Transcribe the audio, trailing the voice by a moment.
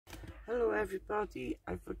Hello everybody,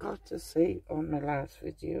 I forgot to say on my last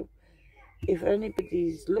video, if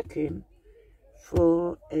anybody's looking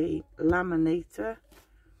for a laminator,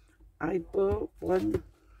 I bought one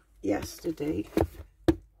yesterday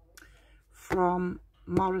from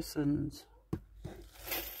Morrison's.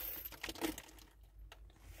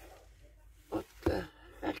 What the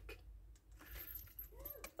heck?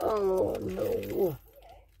 Oh no,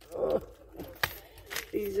 oh,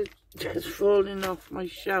 these are just falling off my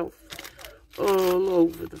shelf all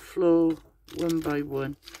over the floor one by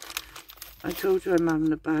one. I told you I'm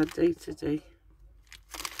having a bad day today.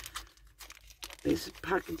 This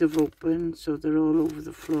packet have opened, so they're all over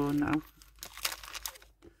the floor now.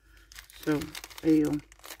 So there you go.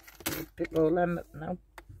 I'll pick all them up now.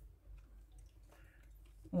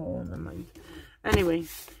 Oh, never mind. Anyway,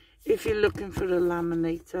 if you're looking for a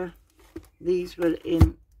laminator, these were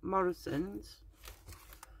in Morrison's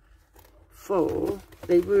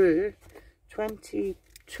they were £22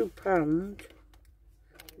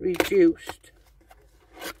 reduced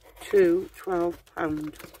to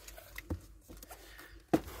 £12.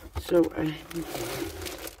 So I've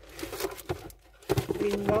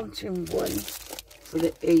been wanting one for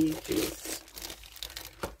the ages,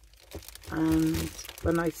 and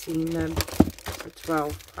when I seen them for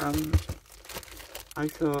 £12, I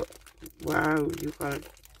thought, wow, you gotta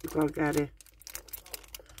get it.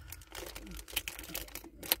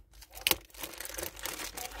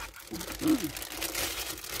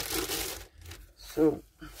 So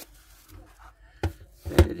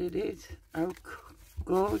there it is. How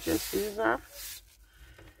gorgeous is that?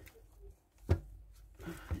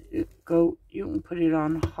 You can put it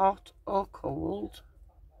on hot or cold.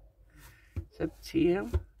 It's up to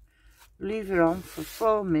you. Leave it on for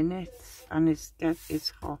 4 minutes and it's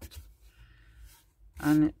hot,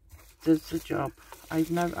 and it does the job. I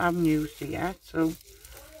haven't used it yet, so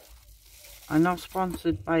I'm not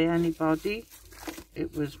sponsored by anybody.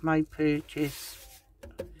 It was my purchase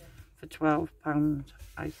for £12.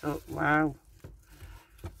 I thought, wow.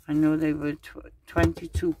 I know they were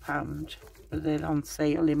 £22, but they're on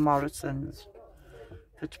sale in Morrison's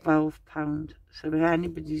for £12. So if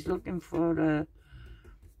anybody's looking for a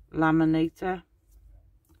laminator,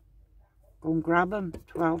 go and grab them,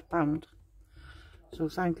 £12. So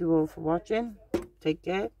thank you all for watching. Take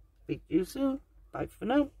care. Speak to you soon. Bye for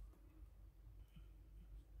now.